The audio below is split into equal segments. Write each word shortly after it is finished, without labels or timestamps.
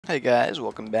Hey guys,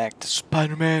 welcome back to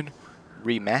Spider-Man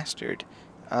Remastered.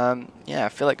 Yeah, I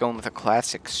feel like going with a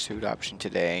classic suit option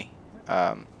today.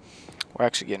 We're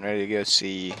actually getting ready to go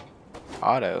see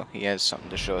Otto. He has something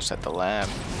to show us at the lab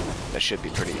that should be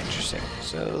pretty interesting.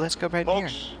 So let's go right in here.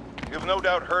 Folks, you've no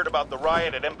doubt heard about the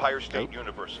riot at Empire State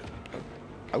University.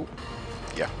 Oh,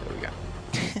 yeah, there we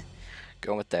go.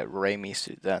 Going with that Raimi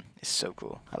suit then. It's so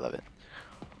cool. I love it.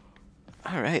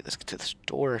 Alright, let's get to the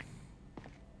store.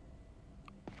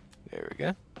 There we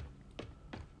go.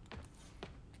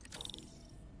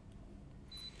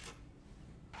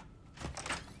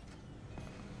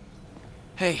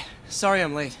 Hey, sorry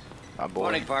I'm late. My boy.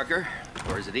 Morning, Parker.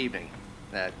 Or is it evening?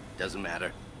 That doesn't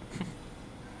matter.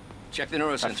 Check the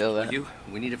neurosensor, will you?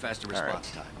 We need a faster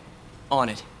response time. On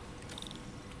it.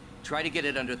 Try to get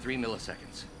it under 3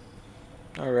 milliseconds.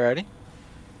 Alrighty.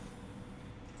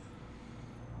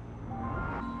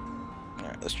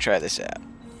 Alright, let's try this out.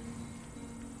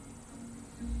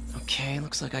 Okay,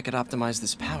 looks like I could optimize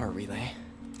this power relay.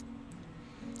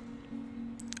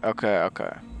 Okay,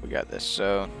 we got this.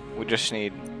 So we just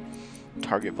need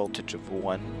target voltage of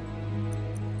 1. Well,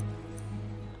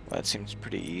 that seems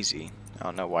pretty easy. I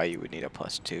don't know why you would need a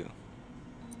 +2.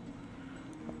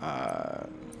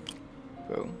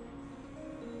 Boom.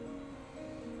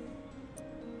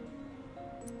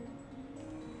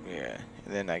 Yeah,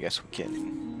 and then I guess we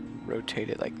can rotate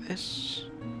it like this.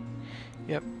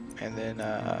 Yep, and then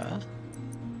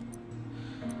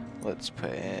let's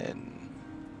put in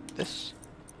this.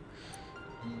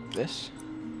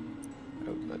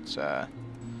 Oh, let's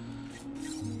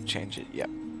change it. Yep.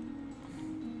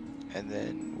 And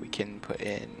then we can put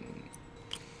in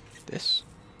this,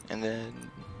 and then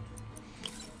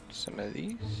some of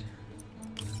these,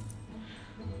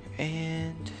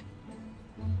 and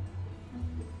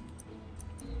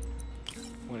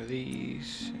one of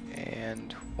these,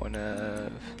 and one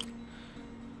of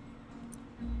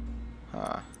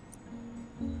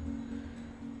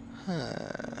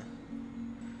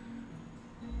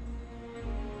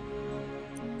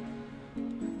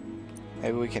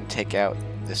Maybe we can take out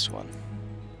this one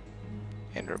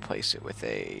and replace it with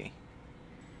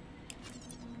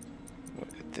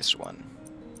this one.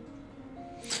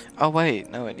 Oh wait,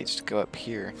 no, it needs to go up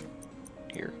here.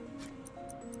 Here.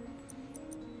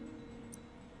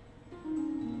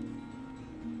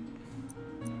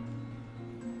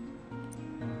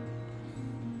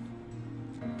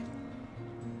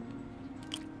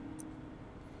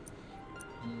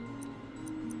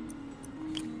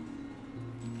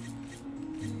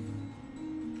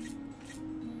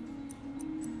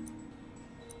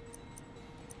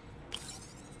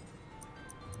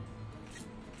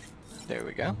 There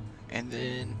we go. And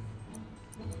then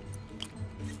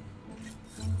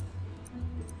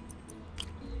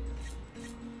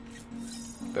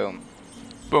boom.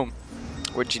 Boom.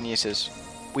 We're geniuses.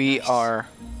 We are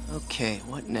Okay,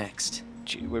 what next?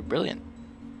 we're brilliant.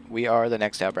 We are the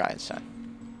next Albert Einstein.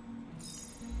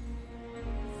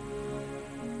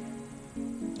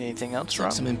 Anything else wrong?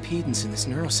 Looks like some impedance in this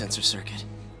neurosensor circuit.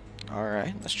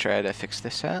 Alright, let's try to fix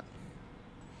this out.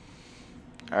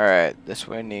 Alright, this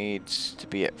one needs to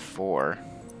be at 4.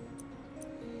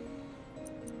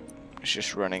 It's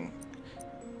just running.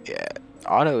 Yeah,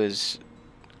 Otto is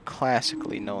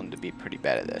classically known to be pretty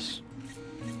bad at this.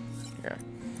 Here,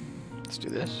 let's do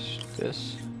this,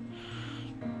 this.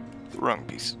 The wrong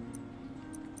piece.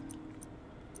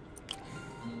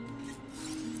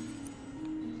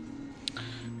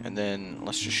 And then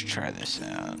let's just try this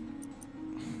out.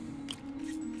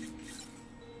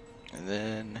 And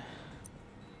then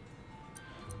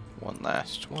one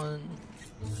last one,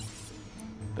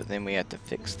 but then we have to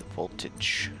fix the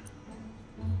voltage.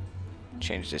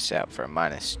 Change this out for a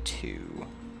 -2.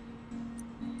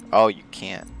 Oh, you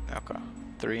can't. Okay,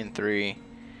 3 and 3.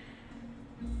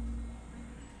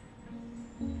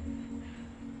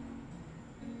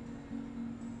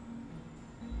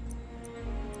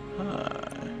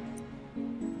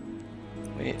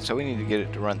 So we need to get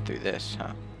it to run through this,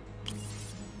 huh?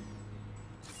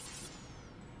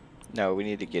 No, we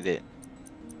need to get it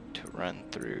to run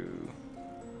through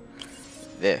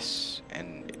this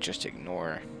and just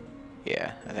ignore.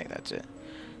 Yeah, I think that's it.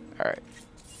 Alright,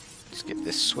 let's get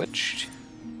this switched.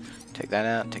 Take that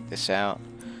out, take this out.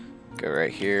 Go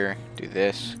right here, do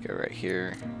this, go right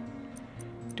here.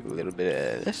 Do a little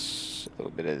bit of this, a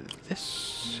little bit of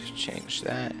this. Change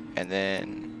that, and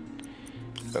then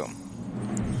boom.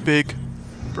 Big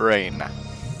brain.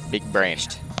 Big brain.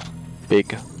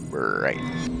 Big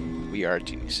brain. We are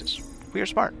geniuses. We are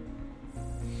smart.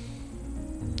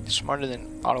 Smarter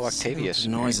than Otto Octavius. The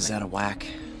noise is out of whack.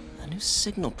 A new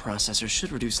signal processor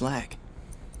should reduce lag.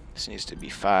 This needs to be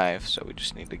 5, so we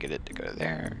just need to get it to go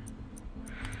there.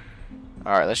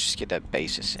 Alright, let's just get that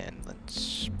basis in.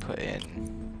 Let's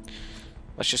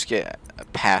just get a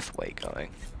pathway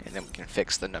going, and then we can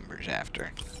fix the numbers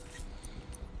after.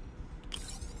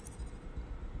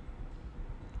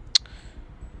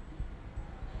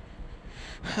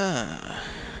 Huh.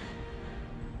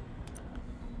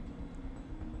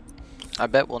 I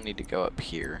bet we'll need to go up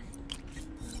here.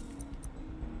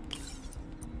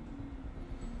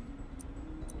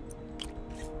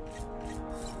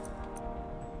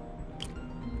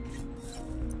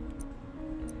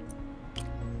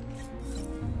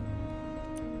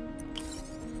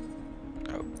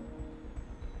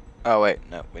 Oh wait,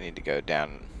 no, we need to go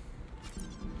down.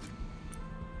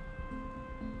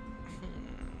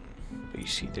 But you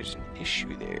see there's an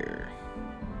issue there.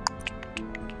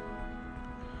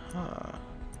 Huh.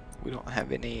 We don't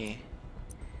have any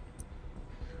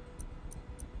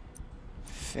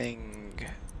thing.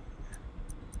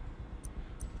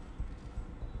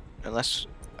 Unless,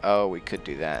 oh, we could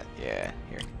do that. Yeah,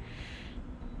 here.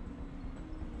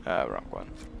 Wrong one.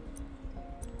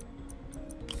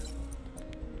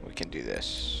 We can do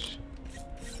this.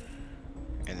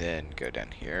 And then go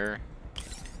down here.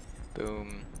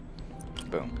 Boom.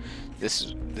 Boom.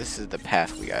 This is the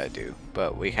path we gotta do,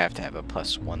 but we have to have a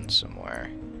 +1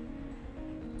 somewhere.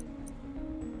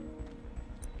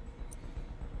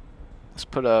 Let's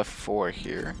put a 4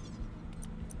 here.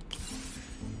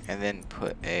 And then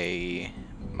put a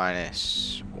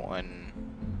 -1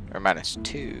 or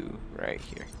 -2 right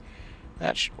here.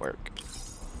 That should work.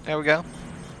 There we go.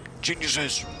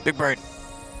 Geniuses! Big brain!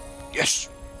 Yes!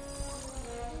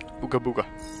 Ooga booga.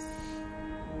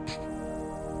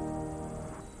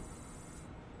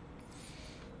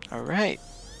 Alright.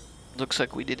 Looks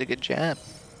like we did a good job.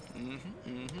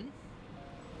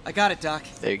 I got it, Doc.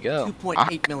 There you go.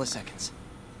 2.8 milliseconds.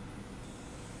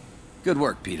 Good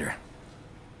work, Peter.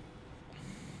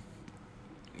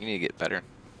 You need to get better.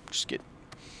 Just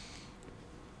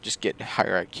get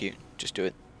higher IQ. Just do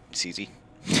it. It's easy.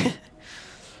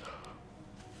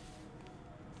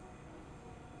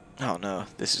 Oh no,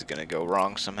 this is gonna go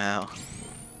wrong somehow.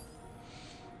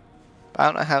 I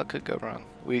don't know how it could go wrong.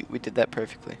 We did that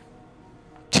perfectly.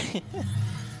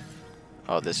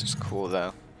 Oh, this is cool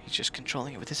though. He's just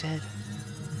controlling it with his head.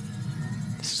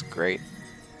 This is great.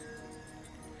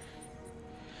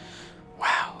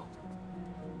 Wow.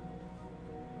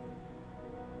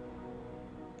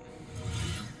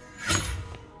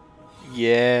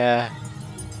 Yeah.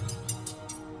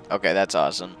 Okay, that's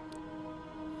awesome.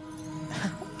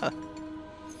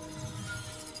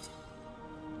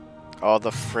 All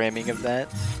the framing of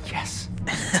that. Yes.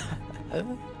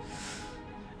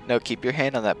 No, keep your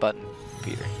hand on that button,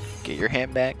 Peter. Get your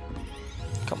hand back.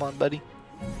 Come on, buddy.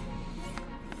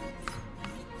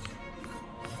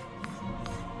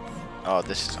 Oh,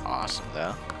 this is awesome,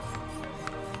 though.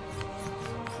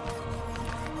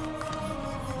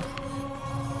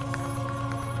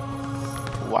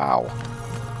 Wow.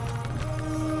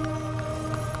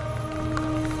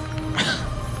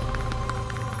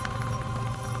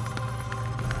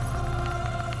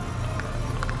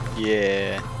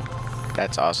 Yeah,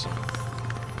 that's awesome.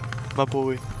 My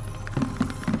boy.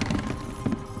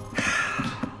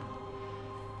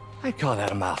 I'd call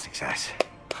that a mild success.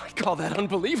 I call that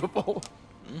unbelievable.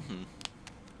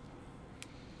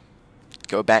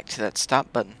 Go back to that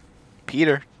stop button.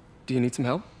 Peter. Do you need some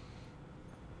help?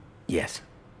 Yes.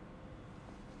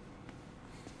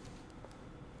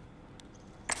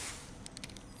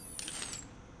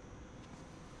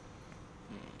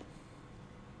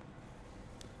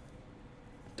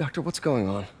 Doctor, what's going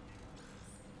on?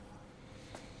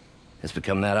 It's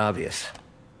become that obvious.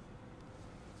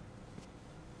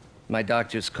 My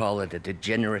doctors call it a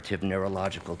degenerative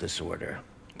neurological disorder.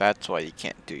 That's why you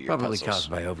can't do your Probably puzzles.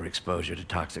 caused by overexposure to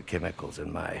toxic chemicals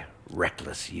in my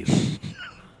reckless youth.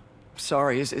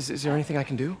 Sorry, is there anything I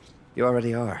can do? You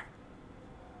already are.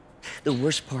 The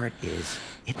worst part is,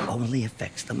 it only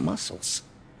affects the muscles.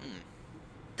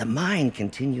 The mind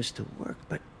continues to work,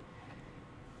 but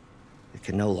it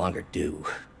can no longer do.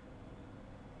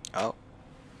 Oh.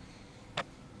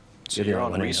 So You're the your only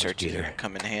own one who knows, research is Peter. gonna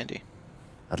come in handy.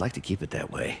 I'd like to keep it that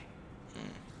way.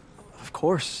 Of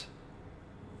course.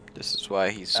 This is why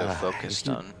he's so focused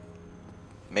if you on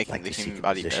making Like the to seek human a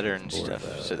body position better and for stuff,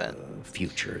 the so that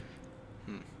future.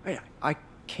 I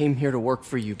came here to work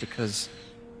for you because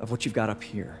of what you've got up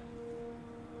here.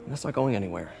 And that's not going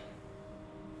anywhere.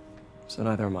 So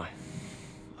neither am I.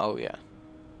 oh yeah.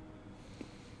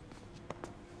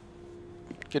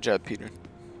 Good job, Peter.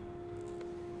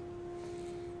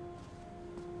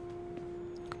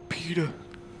 Peter.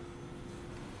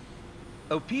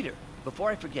 Oh, Peter, before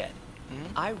I forget,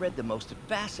 I read the most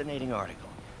fascinating article.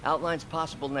 Outlines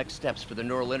possible next steps for the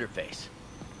neural interface.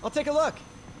 I'll take a look.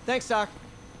 Thanks, Doc.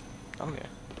 Okay.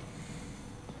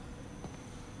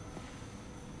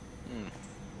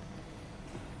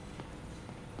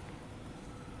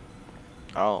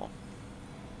 Oh.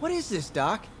 What is this,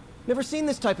 Doc? Never seen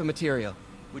this type of material.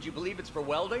 Would you believe it's for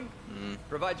welding?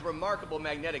 Provides remarkable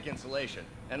magnetic insulation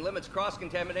and limits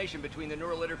cross-contamination between the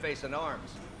neural interface and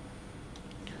arms.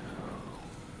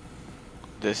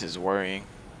 This is worrying.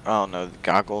 Oh no, the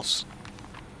goggles.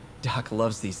 Doc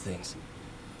loves these things.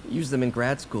 He used them in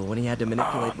grad school when he had to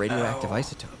manipulate radioactive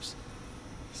isotopes.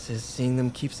 Says seeing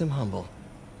them keeps him humble.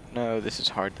 No, this is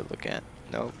hard to look at.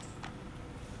 Nope.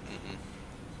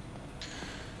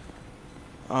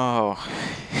 Oh.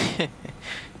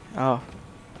 Oh.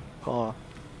 Oh.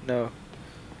 No.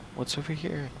 What's over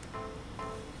here?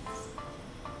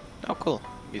 Oh, cool.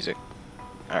 Music.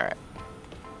 Alright.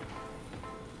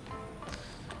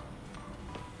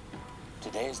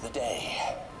 Today's the day.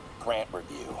 Grant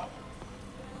review.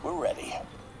 We're ready.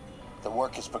 The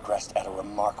work has progressed at a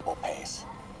remarkable pace.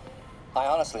 I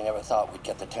honestly never thought we'd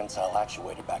get the tensile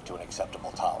actuator back to an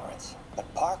acceptable tolerance.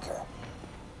 But Parker,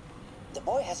 the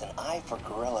boy has an eye for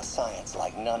guerrilla science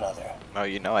like none other. Oh,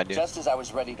 you know I do. Just as I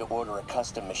was ready to order a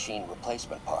custom machine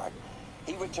replacement part,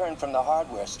 he returned from the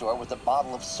hardware store with a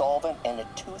bottle of solvent and a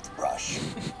toothbrush.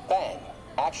 Bang!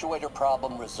 Actuator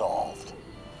problem resolved.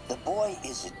 The boy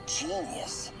is a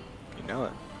genius. You know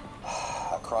it.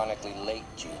 A chronically late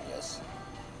genius.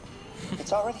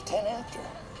 It's already 10 after.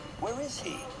 Where is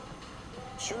he?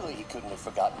 Surely he couldn't have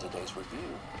forgotten today's review.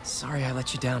 Sorry I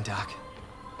let you down, Doc.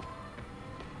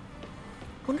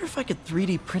 Wonder if I could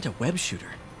 3D print a web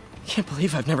shooter. Can't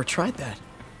believe I've never tried that.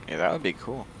 Yeah, that would be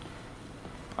cool.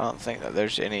 I don't think that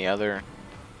there's any other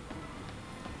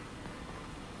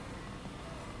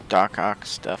Doc Ock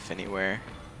stuff anywhere.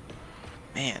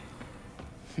 Man.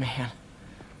 Man,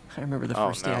 I remember the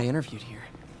first day I interviewed here.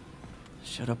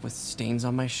 Showed up with stains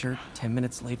on my shirt, 10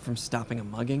 minutes late from stopping a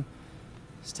mugging.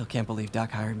 Still can't believe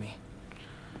Doc hired me.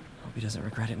 Hope he doesn't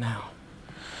regret it now.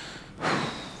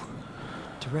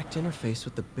 Direct interface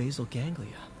with the basal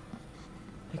ganglia.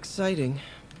 Exciting,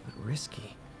 but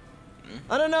risky.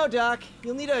 I don't know, Doc.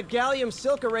 You'll need a gallium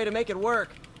silk array to make it work.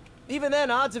 Even then,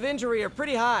 odds of injury are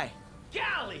pretty high.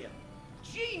 Gallium!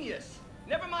 Genius!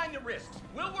 Never mind the risks.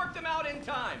 We'll work them out in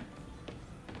time.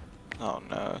 Oh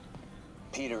no.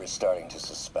 Peter is starting to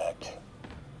suspect.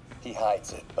 He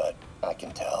hides it, but I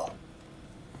can tell.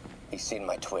 He's seen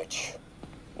my twitch,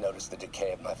 noticed the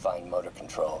decay of my fine motor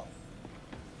control.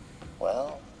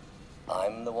 Well,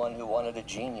 I'm the one who wanted a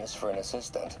genius for an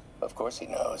assistant. Of course he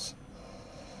knows.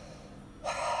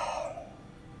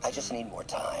 I just need more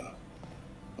time.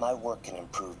 My work can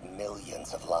improve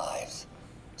millions of lives.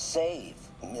 Save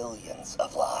millions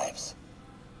of lives.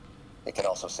 It can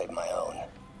also save my own.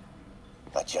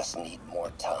 I just need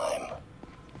more time.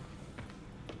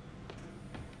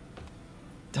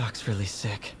 Doc's really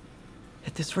sick.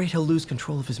 At this rate, he'll lose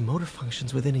control of his motor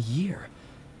functions within a year.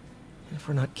 And if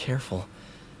we're not careful,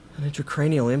 an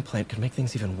intracranial implant could make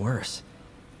things even worse.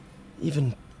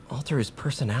 Even alter his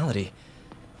personality.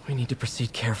 We need to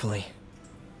proceed carefully.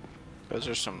 Those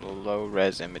are some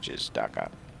low-res images, Doc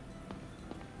Ock.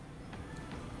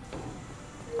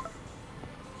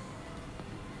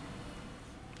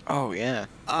 Oh, yeah.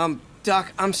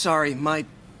 Doc, I'm sorry. My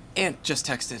aunt just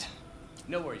texted.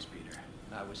 No worries, Peter.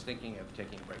 I was thinking of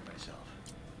taking a break myself.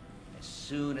 As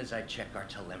soon as I check our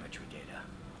telemetry data.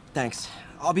 Thanks.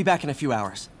 I'll be back in a few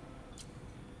hours.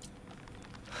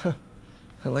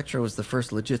 Electro was the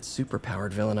first legit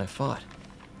superpowered villain I fought.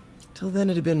 Till then,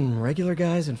 it had been regular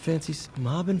guys and fancy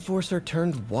mob enforcer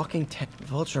turned walking tank.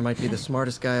 Vulture might be the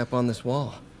smartest guy up on this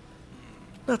wall.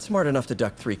 Not smart enough to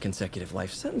duck 3 consecutive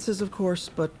life sentences, of course,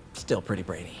 but still pretty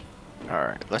brainy.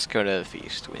 Alright, let's go to the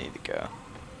feast. We need to go.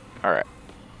 Alright.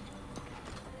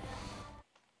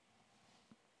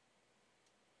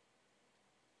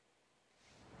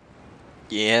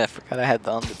 Yeah, I forgot I had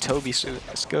on the Toby suit.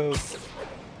 Let's go.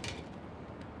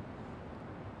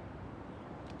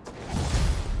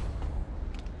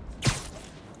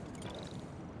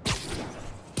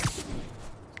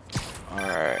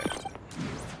 Alright.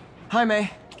 Hi,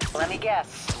 May. Let me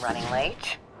guess, running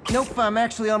late? Nope, I'm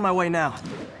actually on my way now.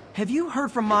 Have you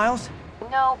heard from Miles?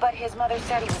 No, but his mother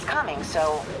said he was coming,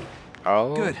 so...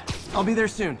 Oh. Good. I'll be there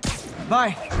soon.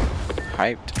 Bye.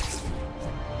 Hyped.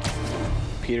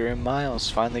 Peter and Miles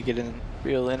finally getting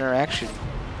real interaction.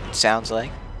 It sounds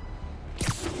like.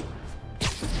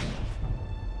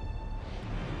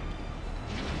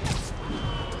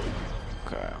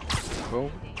 Okay.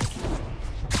 Boom.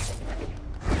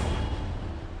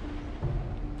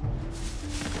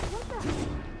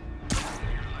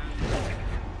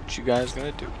 What you guys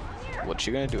gonna do? What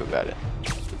you gonna do about it?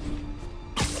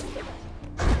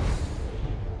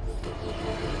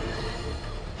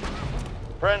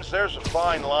 Friends, there's a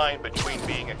fine line between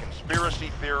being a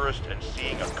conspiracy theorist and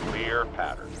seeing a clear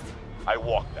pattern. I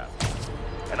walk that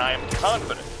line, and I am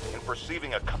confident in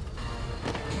perceiving a...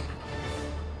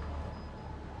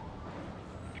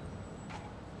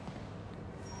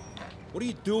 What are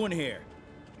you doing here?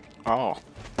 Oh.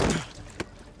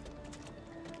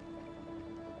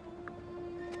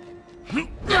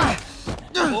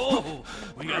 Oh,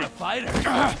 we got a fighter.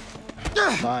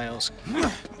 Miles.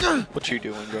 What you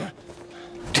doing, bro?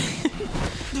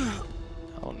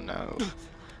 Oh no.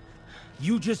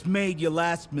 You just made your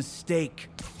last mistake,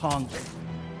 punk.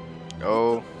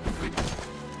 Oh.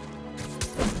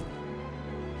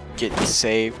 Getting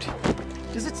saved.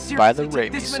 Does it By the seriously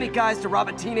take Raimi this many suit. guys to rob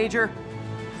a teenager?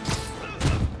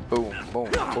 Boom,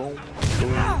 boom, boom,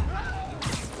 boom.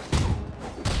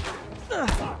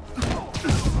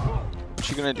 What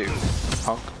you gonna do,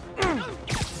 punk?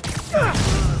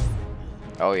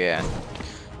 Oh yeah.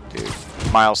 Dude,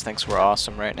 Miles thinks we're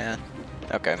awesome right now.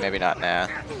 Okay, maybe not now.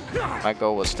 My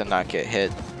goal was to not get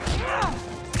hit.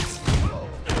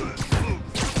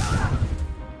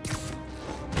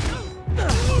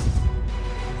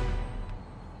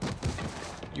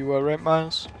 You alright,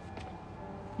 Miles?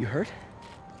 You hurt?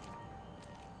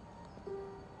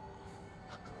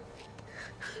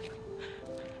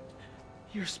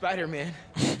 You're Spider-Man.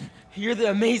 You're the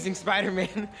amazing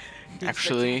Spider-Man. The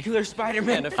Actually, spectacular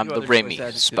Spider-Man. And a few I'm the other Raimi choice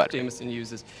adjectives Spider. Jameson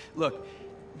uses. Look,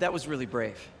 that was really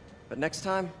brave. But next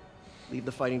time, leave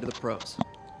the fighting to the pros.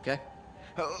 Okay?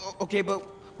 Okay, but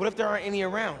what if there aren't any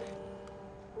around?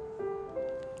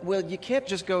 Well, you can't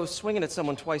just go swinging at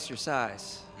someone twice your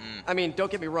size. I mean, don't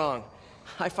get me wrong.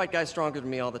 I fight guys stronger than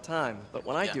me all the time. But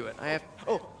when I do it, I have...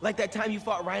 Oh, like that time you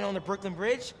fought Ryan on the Brooklyn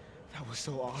Bridge? That was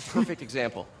so awesome. Perfect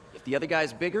example. If the other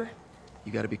guy's bigger,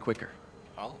 you gotta be quicker.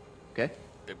 Oh, Okay?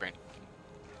 big brain.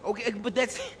 Okay, but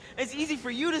that's easy for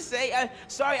you to say.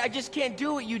 Sorry, I just can't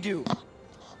do what you do.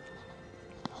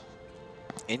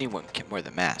 Anyone can wear the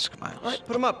mask, Miles. All right,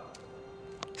 put him up.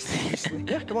 Seriously?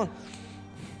 Yeah, come on.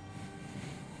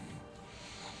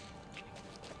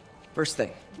 First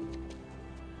thing,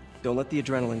 don't let the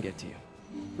adrenaline get to you.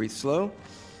 Breathe slow,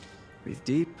 breathe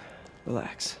deep,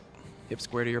 relax. Hip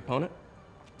square to your opponent.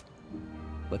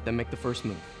 Let them make the first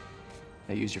move.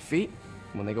 Now use your feet.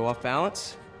 When they go off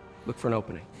balance, look for an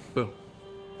opening. Boom.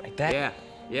 Like that?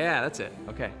 Yeah, that's it.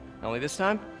 Okay. Only this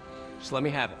time, just let me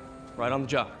have it. Right on the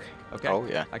jaw. Okay? Oh,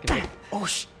 yeah. I can. Oh,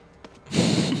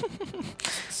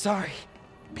 sorry.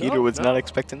 Peter was not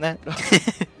expecting that.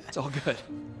 It's all good.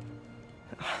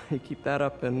 You keep that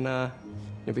up and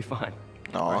you'll be fine.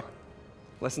 Aw.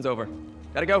 Lesson's over.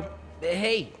 Gotta go.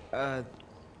 Hey,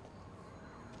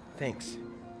 thanks.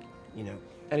 You know.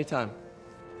 Anytime.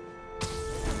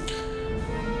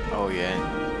 Oh yeah.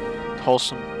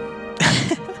 Wholesome.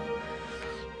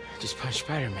 Just punch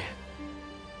Spider-Man.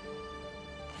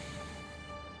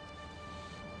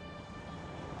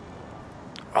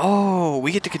 Oh,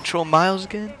 we get to control Miles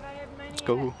again? Let's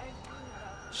go.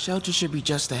 Shelter should be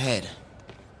just ahead.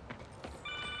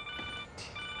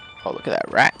 Oh, look at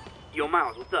that rat. Yo,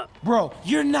 Miles, what's up? Bro,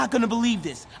 you're not gonna believe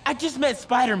this. I just met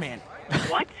Spider-Man.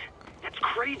 What? That's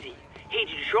crazy. Hey,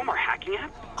 did you show him our hacking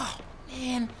app? Oh,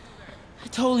 man. I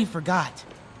totally forgot.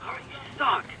 Oh, you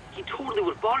suck. He totally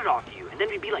would have bought it off you, and then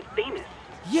we'd be, like, famous.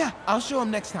 Yeah, I'll show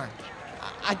him next time.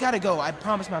 I gotta go. I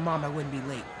promised my mom I wouldn't be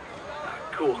late.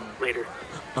 Cool. Later.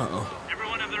 Uh-oh.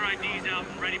 Everyone have their IDs out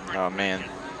and ready for... Oh man.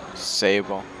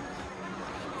 Sable.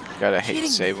 Gotta hate Kidding me.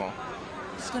 Sable.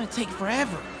 It's gonna take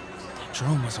forever. That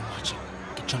drone wasn't watching.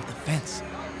 I could jump the fence.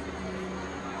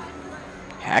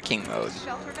 Hacking mode.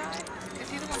 Shelter guy? Is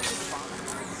he the one who did the bomb?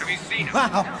 Have you seen him?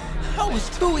 Wow, that was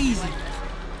too easy.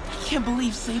 I can't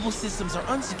believe Sable systems are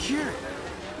unsecured.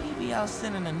 Maybe I'll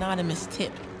send an anonymous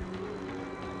tip.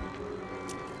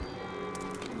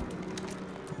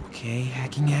 Okay,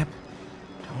 hacking app.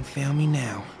 Don't fail me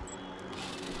now.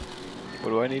 What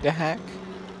do I need to hack?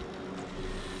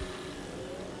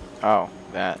 Oh,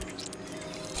 that.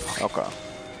 Okay.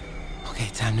 Okay,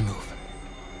 time to move.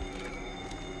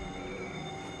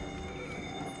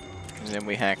 And then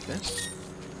we hack this.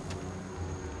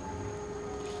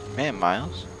 Man,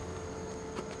 Miles.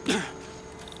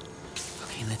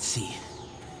 Okay, let's see.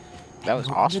 That was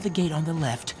Go awesome. Under the gate on the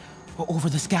left, or over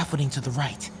the scaffolding to the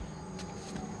right.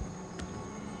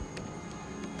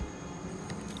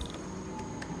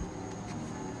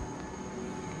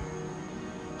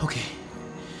 Okay,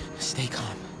 stay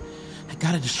calm. I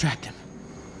gotta distract him.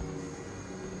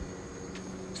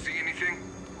 See anything?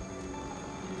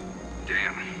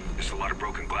 Damn, this There's a lot of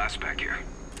broken glass back here.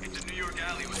 It's a New York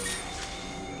alleyway.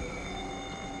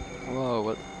 Whoa,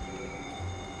 what?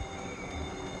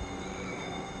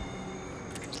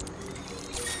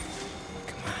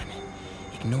 Come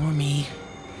on. Ignore me.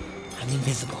 I'm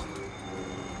invisible.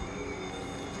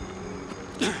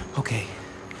 Okay.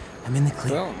 I'm in the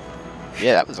clear. Boom.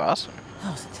 Yeah, that was awesome.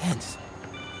 That was intense.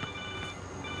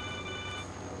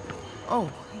 Oh,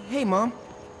 hey, Mom.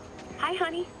 Hi,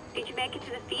 honey. Did you make it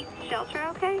to the feast shelter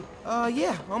okay?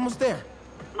 Yeah, almost there.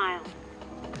 Miles,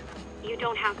 you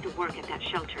don't have to work at that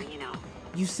shelter, you know.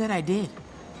 You said I did.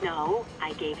 No,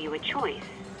 I gave you a choice.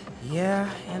 Yeah,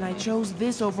 and I chose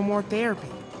this over more therapy.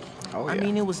 Oh, yeah. I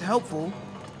mean, it was helpful.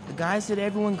 The guy said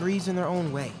everyone grieves in their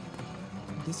own way.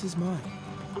 This is mine.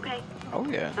 Okay. Oh,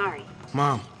 yeah. Sorry.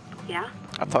 Mom. Yeah?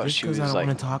 I thought Just she was because I don't like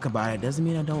want to talk about it doesn't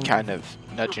mean I don't. kind of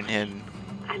nudging him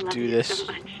I love do you this so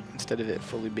much. instead of it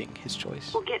fully being his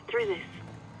choice. We'll get through this.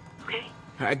 Okay?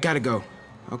 I gotta go.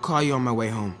 I'll call you on my way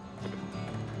home.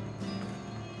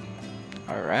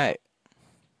 All right.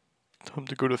 Time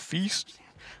to go to feast.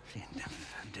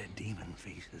 Dead demon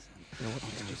faces. You know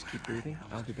what? Just keep breathing.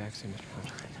 I'll be back soon, Mr.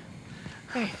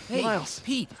 Hunt. Hey, Miles.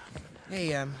 Pete.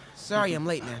 Hey, sorry I'm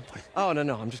late, man. Oh,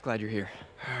 no. I'm just glad you're here.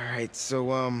 All right, so,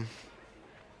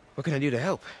 what can I do to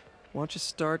help? Why don't you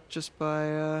start just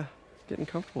by, getting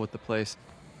comfortable with the place?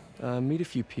 Meet a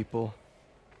few people.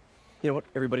 You know what?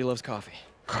 Everybody loves coffee.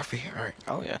 Coffee? All right.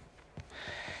 Oh, yeah.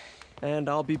 And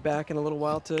I'll be back in a little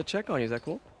while to check on you. Is that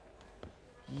cool?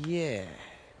 Yeah.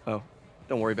 Oh,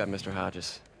 don't worry about Mr.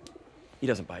 Hodges. He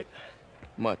doesn't bite.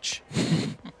 Much.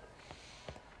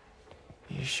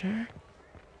 You sure?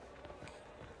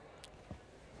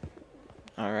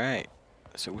 All right.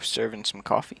 So we're serving some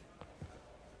coffee.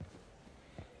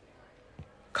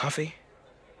 Coffee?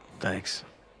 Thanks.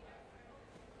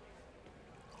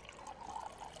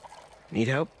 Need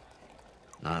help?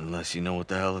 Not unless you know what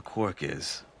the hell a quark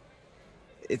is.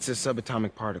 It's a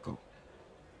subatomic particle.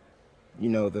 You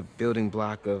know, the building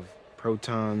block of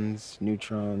protons,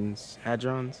 neutrons,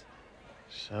 hadrons.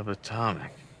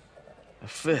 Subatomic. It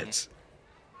fits.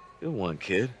 Good one,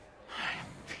 kid.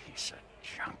 Piece of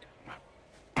junk.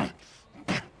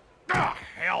 Ah,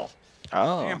 hell.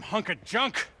 Oh. Damn hunk of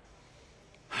junk.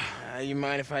 You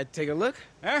mind if I take a look?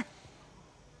 Huh?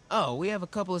 Oh, we have a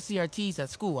couple of CRTs at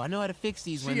school. I know how to fix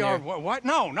these when CR, they're... what?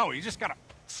 No, you just gotta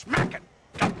smack it.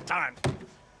 Got time.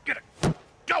 Get it.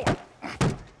 Go.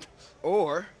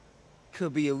 Or,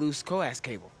 could be a loose coax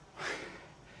cable.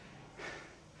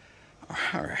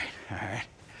 All right.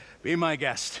 Be my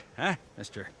guest, huh,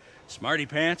 Mr. Smarty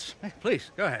Pants? Hey,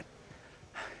 please, go ahead.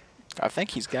 I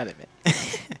think he's got it, man.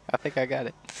 I think I got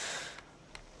it.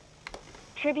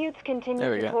 Tributes There continue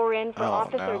we to go. pour in for Oh,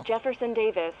 Officer no. Jefferson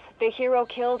Davis, the hero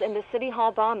killed in the City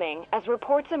Hall bombing, as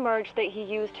reports emerged that he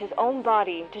used his own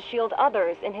body to shield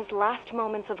others in his last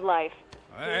moments of life.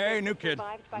 Hey, new kid.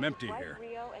 Survived by I'm his empty wife here.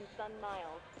 Rio and son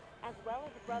Miles, as well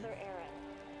as brother Aaron.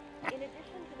 In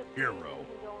addition to the Hero.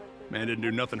 Man didn't do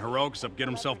nothing heroic except get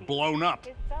himself blown up.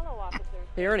 his fellow officers,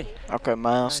 Hey, Ernie. Okay,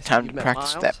 Miles, time to You've met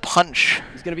practice Miles? that punch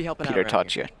He's gonna be helping out Peter around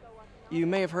taught here. you. You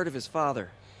may have heard of his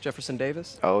father, Jefferson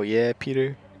Davis. Oh, yeah,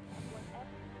 Peter.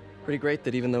 Pretty great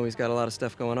that even though he's got a lot of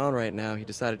stuff going on right now, he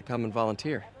decided to come and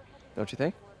volunteer. Don't you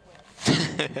think?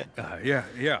 Yeah.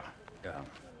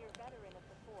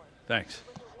 Thanks.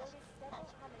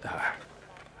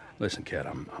 Listen, kid,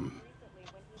 I'm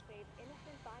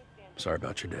sorry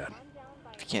about your dad.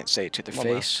 If you can't say it to the Come on,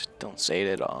 face, don't say it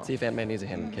at all. See if Aunt May needs a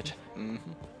hand in the kitchen.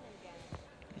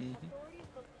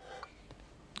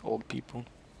 Old people.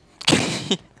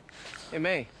 Hey,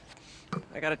 May.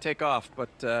 I gotta take off,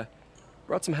 but,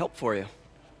 brought some help for you.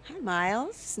 Hi,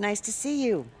 Miles. Nice to see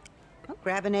you. Oh,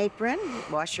 grab an apron,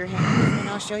 wash your hands, and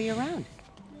I'll show you around.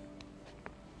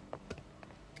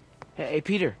 Hey,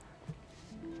 Peter.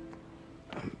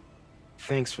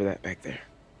 Thanks for that back there.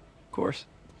 Of course.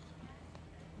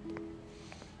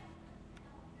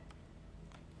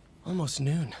 Almost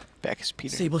noon. Back is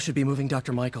Peter. Sable should be moving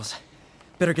Dr. Michaels.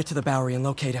 Better get to the Bowery and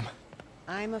locate him.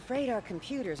 I'm afraid our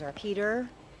computers are, Peter.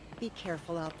 Be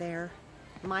careful out there.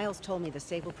 Miles told me the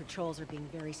Sable patrols are being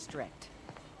very strict.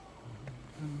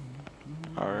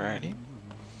 Alrighty.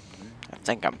 I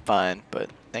think I'm fine, but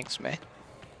thanks, May.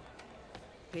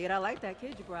 Pete, I like that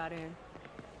kid you brought in.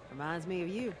 Reminds me of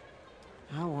you.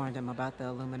 I warned him about the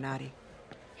Illuminati,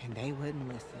 and they wouldn't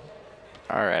listen.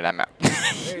 Alright, I'm out.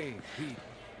 Hey, Pete,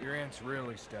 your aunt's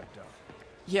really stepped up.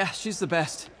 Yeah, she's the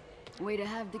best. Way to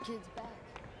have the kids back.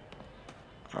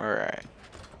 Alright.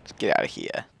 Let's get out of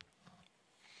here.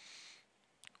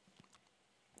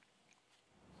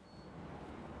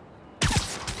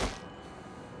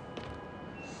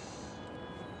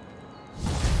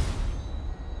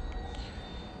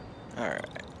 Alright.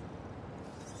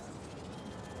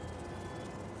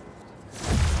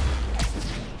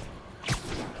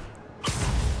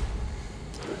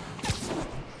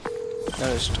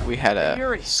 Noticed we had a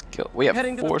Yuri, skill. We have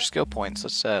heading to 4 the- skill points.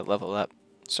 Let's level up.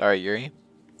 Sorry, Yuri.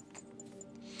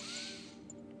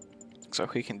 So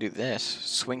if we can do this,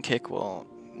 swing kick will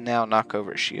now knock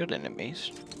over shield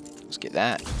enemies. Let's get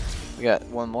that. We got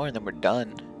 1 more and then we're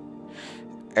done.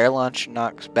 Air launch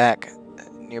knocks back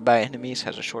nearby enemies,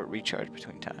 has a short recharge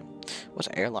between time. What's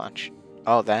air launch?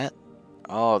 Oh, that?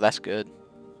 Oh, that's good.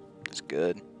 That's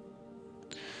good.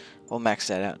 We'll max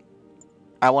that out.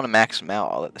 I want to max them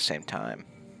out all at the same time.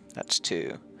 That's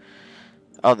 2.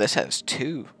 Oh, this has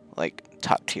 2, like,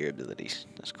 top tier abilities.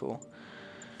 That's cool.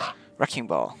 Wrecking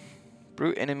Ball.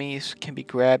 Brute enemies can be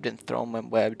grabbed and thrown when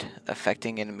webbed,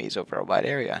 affecting enemies over a wide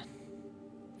area.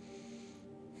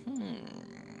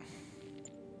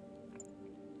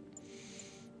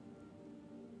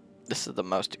 This is the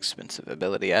most expensive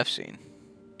ability I've seen.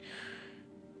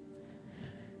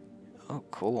 Oh,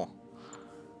 cool.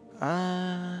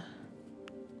 I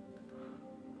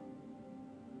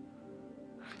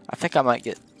think I might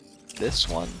get this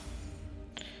one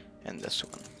and this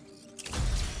one.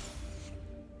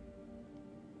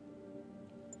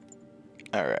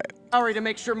 Alright. Hurry to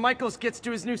make sure Michaels gets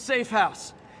to his new safe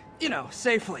house. You know,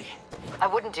 safely. I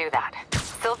wouldn't do that.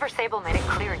 Silver Sable made it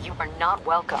clear you are not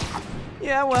welcome.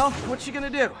 Yeah, well, what you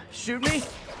gonna do? Shoot me?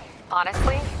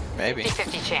 Honestly, maybe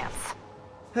 50-50 chance.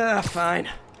 Fine.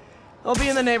 I'll be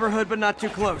in the neighborhood, but not too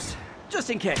close.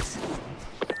 Just in case.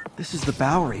 This is the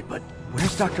Bowery, but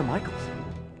where's Dr. Michaels?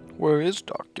 Where is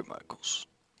Dr. Michaels?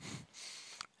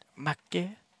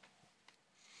 Mackie?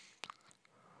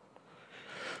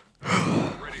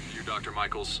 Ready for you, Dr.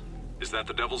 Michaels. Is that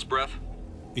the Devil's Breath?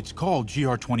 It's called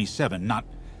GR-27, not...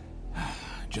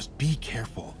 Just be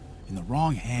careful. In the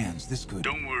wrong hands, this could...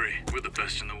 Don't worry, we're the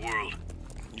best in the world.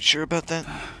 You sure about that?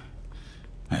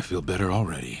 I feel better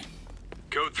already.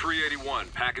 Code 381,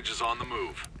 package is on the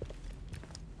move.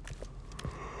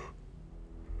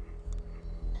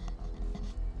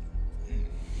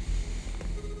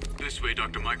 This way,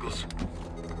 Dr. Michaels.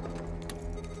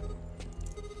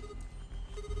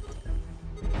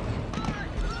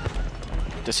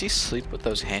 Does he sleep with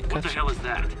those handcuffs? What the hell is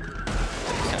that?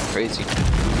 Kind of crazy.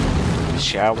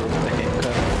 Shower with a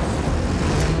handcuff.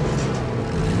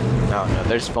 No, no,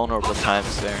 there's vulnerable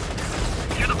times there.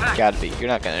 Gotta be. You're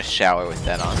not gonna shower with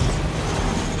that on,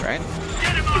 right?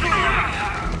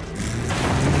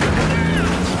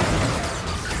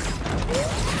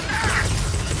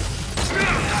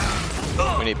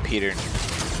 We need Peter.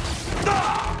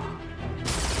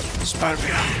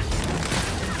 Spider-Man.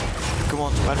 Come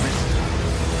on, Spider-Man.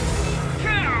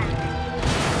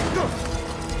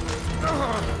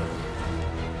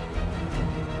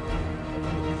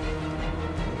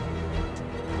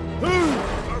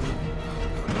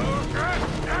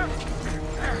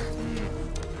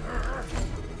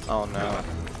 Oh no.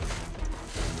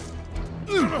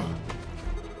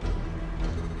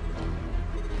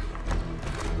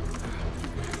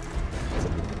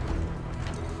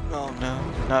 Oh no,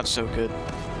 not so good.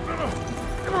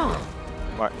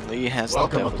 Martin Lee has the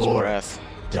Devil's Breath.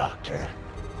 Doctor.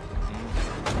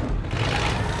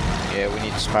 Yeah, we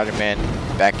need Spider-Man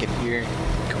back in here.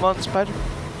 Come on, Spider.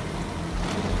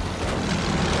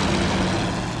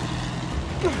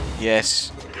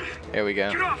 Yes. There we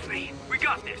go. Get off me! We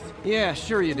got this! Yeah,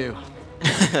 sure you do.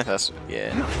 That's,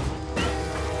 yeah.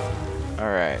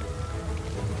 Alright.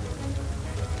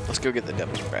 Let's go get the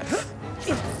Devil's Breath.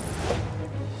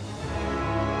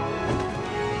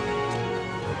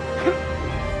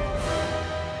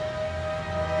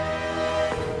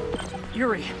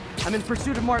 Yuri, I'm in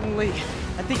pursuit of Martin Lee.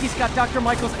 I think he's got Dr.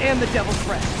 Michaels and the Devil's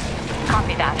Breath.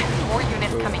 Copy that. More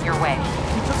units coming your way.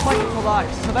 He took Michaels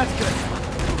alive, so that's good.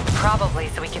 Probably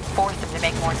so we can force him to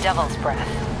make more Devil's Breath.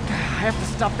 I have to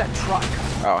stop that truck.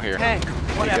 Oh, here. Tank,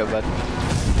 Here you go, bud.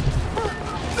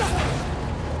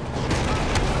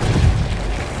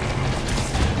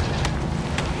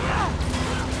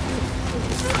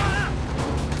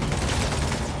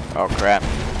 Oh, crap.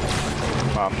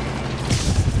 Mom.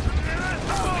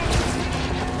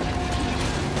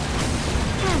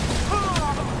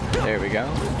 There we go.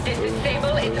 This is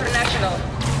Sable International.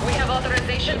 We have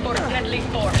authorization for deadly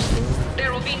force.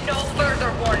 There will be no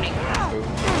further warning.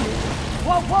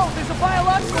 Whoa, whoa, there's a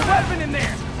biological weapon in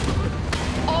there!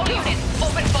 All units,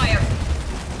 open fire.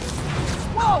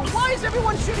 Whoa, why is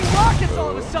everyone shooting rockets all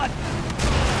of a sudden?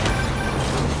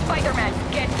 Spider-Man,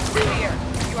 get clear.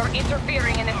 You are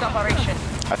interfering in this operation.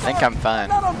 I think I'm fine.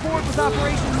 Not on board with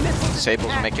Operation Missile.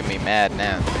 Sable's making me mad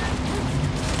now.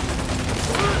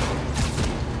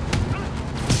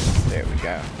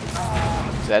 go.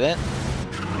 Is that it?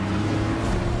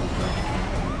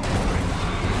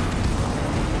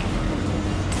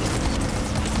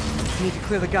 I need to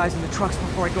clear the guys in the trucks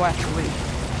before I go after Lee.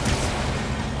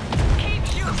 Keep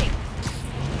shooting.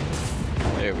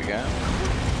 There we go.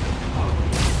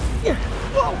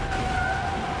 Whoa!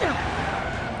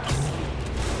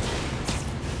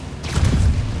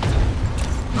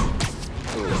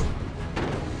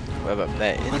 Ooh. Web up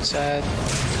that inside.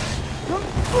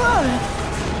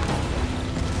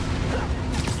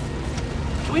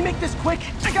 Can we make this quick?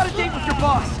 I got a date with your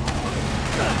boss.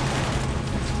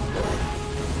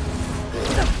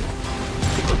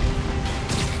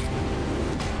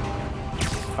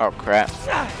 Oh crap.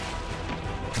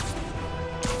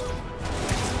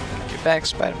 Get back,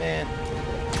 Spider-Man.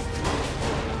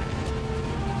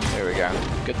 There we go.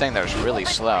 Good thing that was really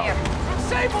slow.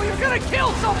 Sable, you're gonna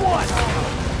kill someone!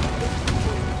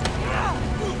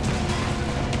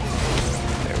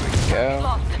 There we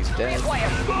go. He's dead.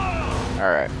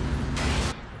 Alright.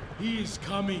 He is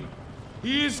coming.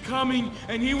 He is coming,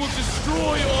 and he will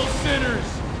destroy all sinners.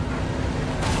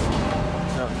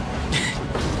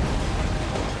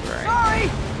 Sorry!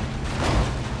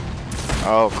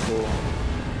 Oh, cool.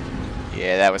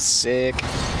 Yeah, that was sick.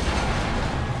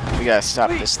 We gotta stop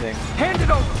this thing. Hand it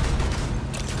over!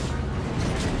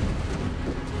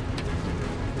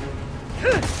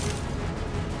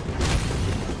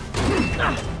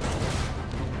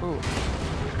 Ooh.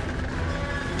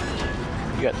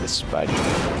 You got this, Spidey.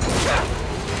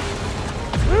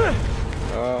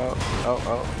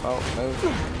 Oh, move.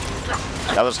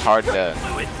 That was hard to get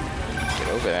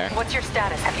over there. What's your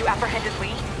status? Have you apprehended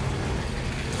Lee?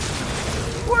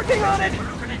 Working on it!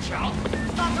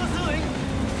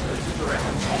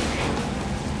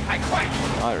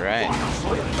 Alright.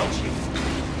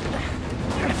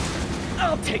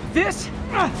 I'll take this!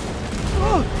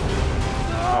 Oh,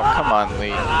 come on,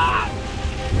 Lee.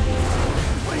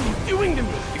 What are you doing to me?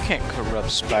 You can't corrupt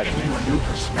Spider-Man. New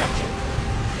perspective.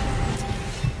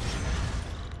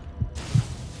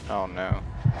 Oh no.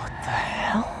 What the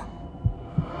hell?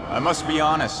 I must be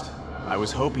honest. I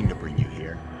was hoping to bring you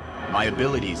here. My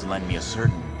abilities lend me a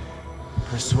certain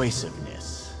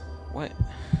persuasiveness. What?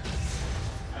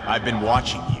 I've been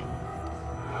watching you.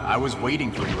 I was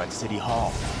waiting for you at City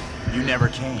Hall. You never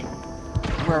came.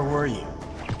 Where were you?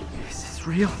 Is this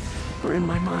real or in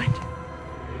my mind?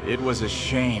 It was a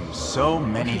shame so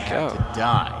many had to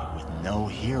die with no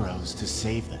heroes to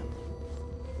save them.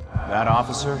 That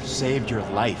officer saved your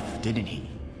life, didn't he?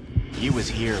 He was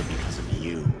here because of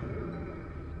you.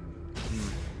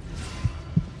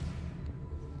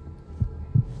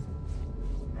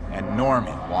 And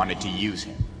Norman wanted to use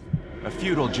him. A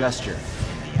futile gesture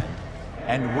in the end.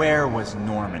 And where was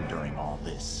Norman during all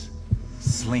this?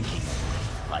 Slinking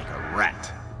like a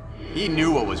rat. He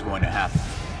knew what was going to happen,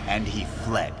 and he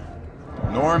fled.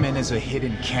 Norman is a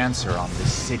hidden cancer on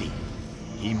this city.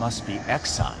 He must be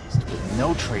excised with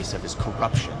no trace of his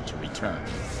corruption to return.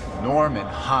 Norman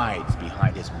hides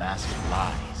behind his mask of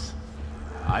lies.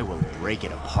 I will break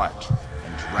it apart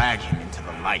and drag him into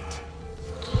the light.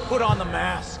 Put on the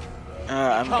mask.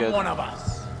 I'm Become good. one of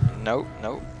us. Nope,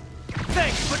 nope.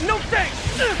 Thanks, but no thanks.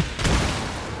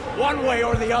 One way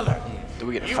or the other. Do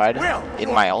we get to fight him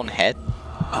in my own head?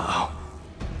 Uh-oh.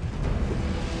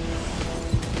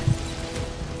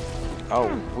 Oh,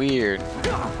 weird.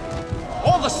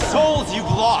 All the souls you've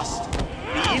lost.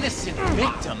 The innocent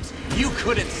victims you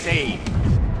couldn't save.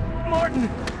 Martin,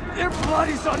 their blood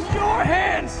is on your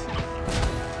hands.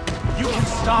 You can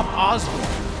stop Osborn.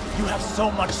 You have so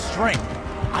much strength.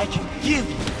 I can give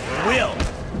you will.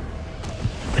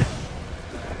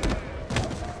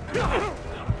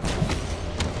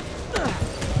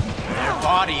 Their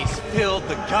bodies filled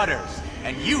the gutters,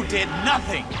 and you did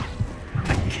nothing.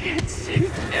 I can't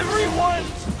save everyone.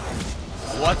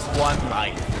 What's one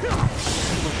life?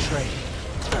 Single trade.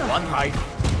 One life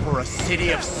for a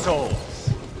city of souls.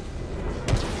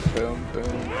 Boom,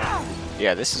 boom.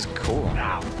 Yeah, this is cool.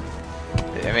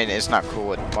 I mean, it's not cool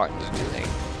what Martin's doing,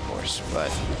 of course,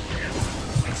 but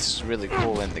this is really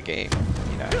cool in the game,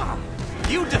 you know.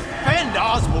 You defend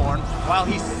Osborn while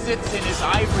he sits in his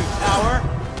ivory tower?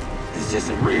 This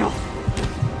isn't real.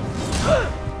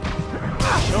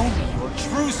 Show me your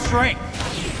true strength.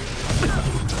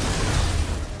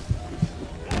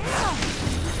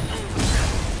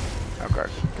 Okay,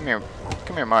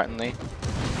 come here, Martin Lee.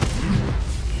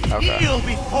 Okay. Kneel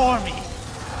before me.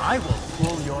 I will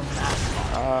pull your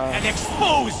mask off and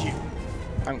expose you.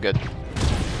 I'm good.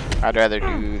 I'd rather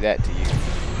do that to you.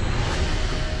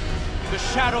 The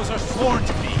shadows are sworn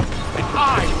to me, and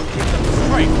I will give them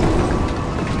strength.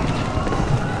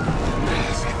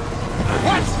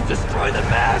 destroy the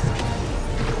mask!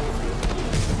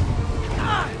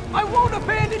 I won't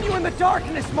abandon you in the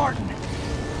darkness, Martin!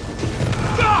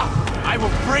 I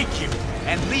will break you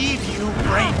and leave you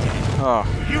brain dead. Oh.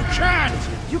 You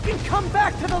can't! You can come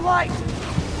back to the light!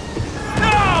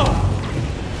 No!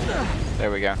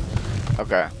 There we go.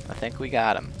 Okay, I think we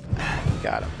got him.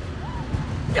 Got him.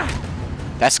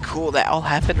 That's cool. That all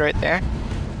happened right there.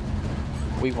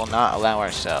 We will not allow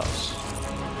ourselves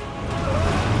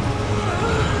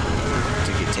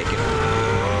to get taken over.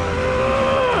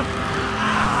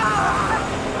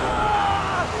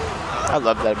 I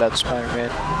love that about Spider-Man.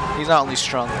 He's not only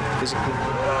strong physically,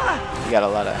 he got a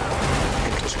lot of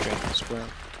mental strength as well.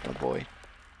 Oh boy.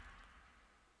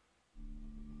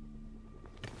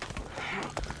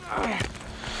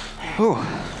 Whew.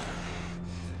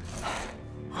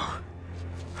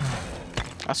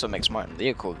 Also makes Martin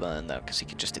the cool villain though, because he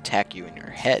can just attack you in your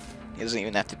head. He doesn't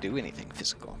even have to do anything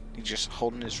physical. He's just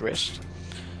holding his wrist.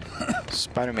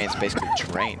 Spider-Man's basically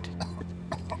trained.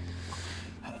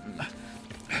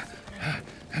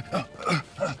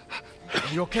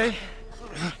 You okay?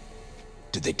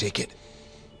 Did they take it?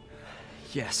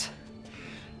 Yes.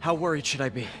 How worried should I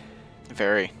be?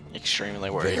 Very, extremely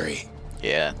worried. Very.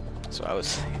 Yeah, so I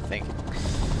was thinking.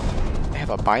 They have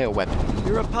a bioweapon.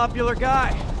 You're a popular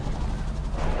guy.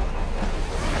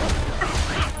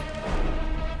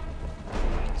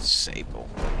 Sable.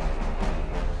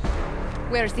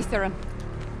 Where's the serum?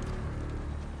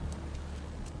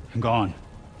 I'm gone.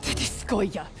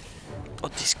 Discoya. Oh,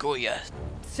 Discoya.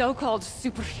 So-called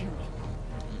superhero.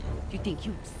 You think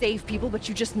you save people, but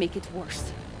you just make it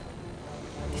worse.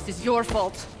 This is your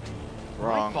fault.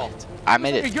 Wrong. My fault. I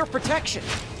made it. Your protection.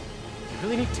 You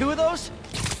really need 2 of those?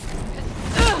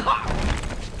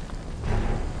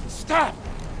 Stop!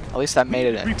 At least I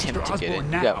made an attempt to get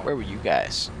in. Where were you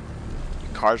guys?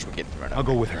 Your cars were getting run over. I'll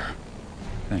go with her.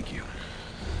 Thank you.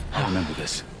 I'll remember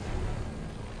this.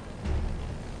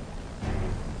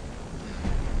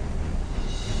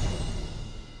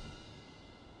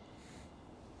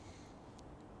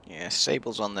 Yeah,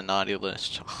 Sable's on the naughty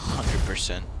list.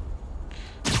 100%.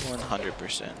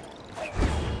 100%.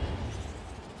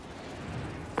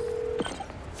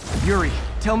 Yuri,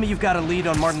 tell me you've got a lead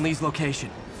on Martin Lee's location.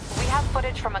 We have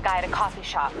footage from a guy at a coffee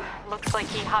shop. Looks like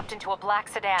he hopped into a black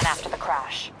sedan after the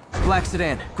crash. Black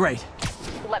sedan, great.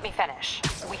 Let me finish.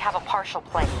 We have a partial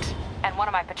plate. And one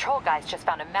of my patrol guys just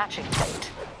found a matching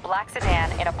plate. Black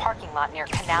sedan in a parking lot near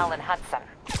Canal and Hudson.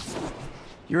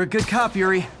 You're a good cop,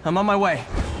 Yuri. I'm on my way.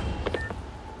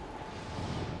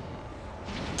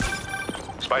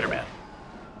 Spider-Man.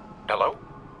 Hello?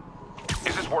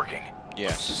 Is this working?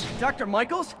 Yes. Dr.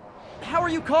 Michaels? How are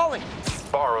you calling?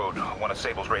 Borrowed one of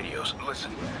Sable's radios.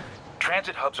 Listen,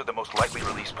 transit hubs are the most likely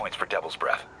release points for Devil's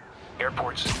Breath.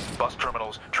 Airports, bus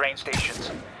terminals, train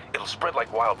stations. It'll spread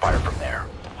like wildfire from there.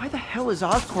 Why the hell is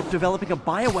Oscorp developing a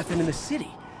bioweapon in the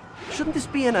city? Shouldn't this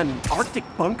be in an Arctic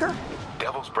bunker?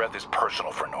 Devil's Breath is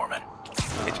personal for Norman.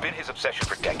 It's been his obsession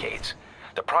for decades.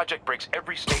 The project breaks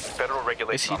every state and federal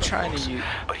regulation. Is he trying to use?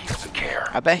 But he doesn't care.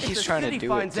 I bet he's trying to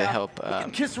do it to help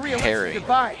Harry.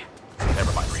 Goodbye.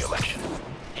 Never mind re-election.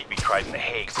 He'd be tried in The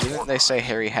Hague. Didn't they say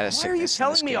Harry had a sickness? Why are you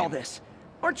telling me all this?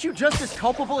 Aren't you just as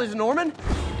culpable as Norman?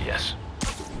 Yes,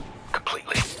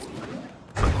 completely.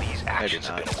 But Lee's actions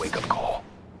have been a wake-up call.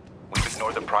 We've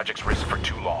ignored the project's risk for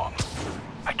too long.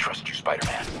 I trust you,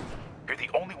 Spider-Man. You're the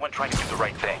only one trying to do the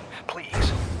right thing.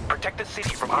 Please, protect the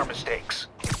city from our mistakes.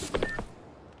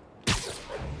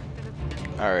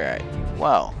 Alright,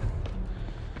 well,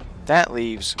 that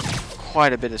leaves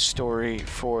quite a bit of story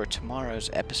for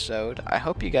tomorrow's episode. I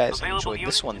hope you guys enjoyed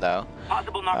this one though.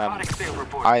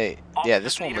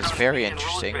 This one was very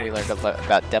interesting. We learned a lot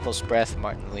about Devil's Breath,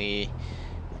 Martin Lee.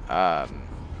 Yeah,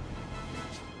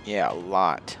 a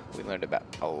lot. We learned about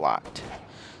a lot.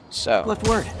 So, left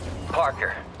word.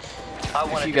 Parker,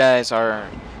 if you guys are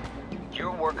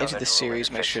into the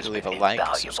series, make sure to leave a like,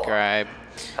 subscribe,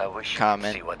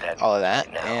 comment, all of that,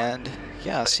 and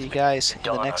yeah, I'll see you guys in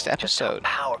the next episode.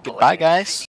 Goodbye, guys.